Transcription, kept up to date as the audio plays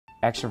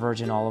Extra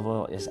virgin olive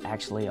oil is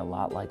actually a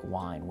lot like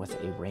wine with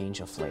a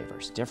range of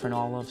flavors. Different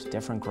olives,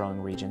 different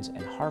growing regions,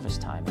 and harvest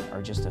timing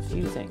are just a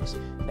few things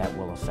that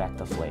will affect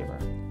the flavor.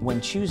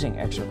 When choosing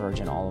extra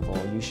virgin olive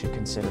oil, you should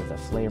consider the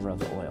flavor of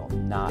the oil,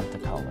 not the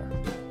color.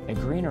 A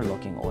greener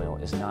looking oil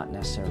is not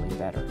necessarily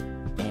better,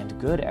 and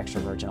good extra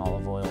virgin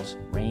olive oils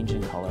range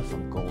in color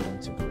from golden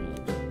to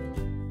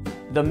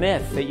green. The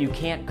myth that you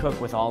can't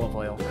cook with olive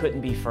oil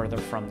couldn't be further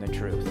from the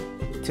truth.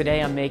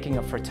 Today I'm making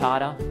a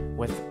frittata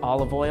with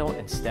olive oil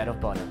instead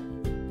of butter.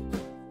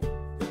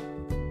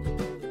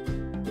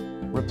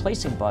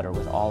 Replacing butter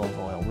with olive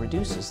oil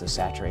reduces the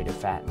saturated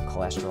fat and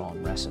cholesterol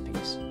in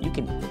recipes. You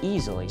can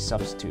easily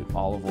substitute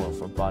olive oil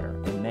for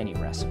butter in many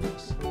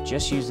recipes.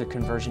 Just use the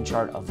conversion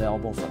chart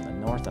available from the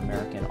North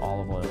American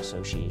Olive Oil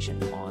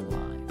Association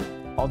online.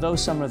 Although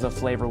some of the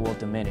flavor will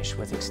diminish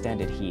with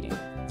extended heating,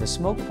 the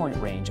smoke point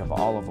range of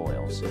olive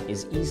oils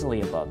is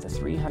easily above the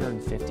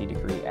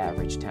 350-degree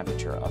average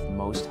temperature of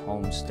most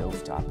home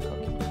stovetop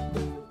cooking.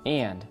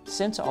 And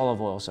since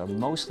olive oils are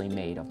mostly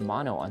made of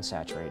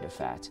monounsaturated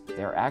fats,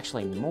 they're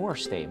actually more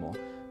stable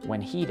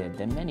when heated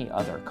than many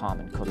other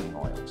common cooking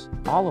oils.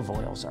 Olive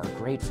oils are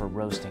great for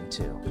roasting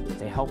too.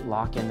 They help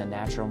lock in the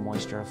natural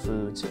moisture of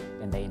foods,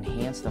 and they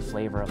enhance the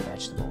flavor of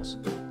vegetables,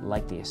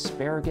 like the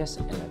asparagus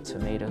and the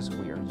tomatoes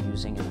we are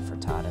using in the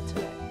frittata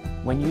today.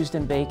 When used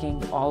in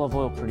baking, olive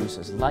oil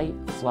produces light,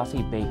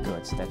 fluffy baked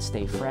goods that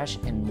stay fresh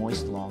and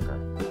moist longer.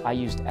 I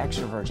used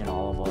extra virgin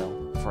olive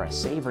oil for a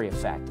savory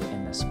effect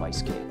in the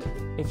spice cake.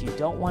 If you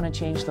don't want to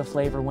change the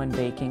flavor when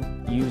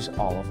baking, use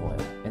olive oil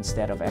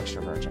instead of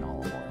extra virgin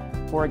olive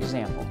oil. For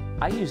example,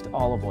 I used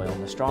olive oil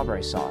in the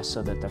strawberry sauce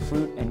so that the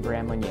fruit and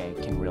Grand Marnier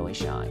can really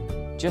shine.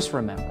 Just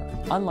remember,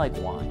 unlike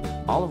wine,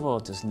 olive oil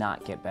does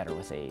not get better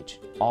with age.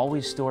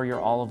 Always store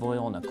your olive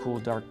oil in a cool,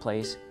 dark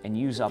place and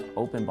use up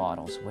open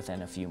bottles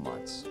within a few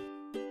months.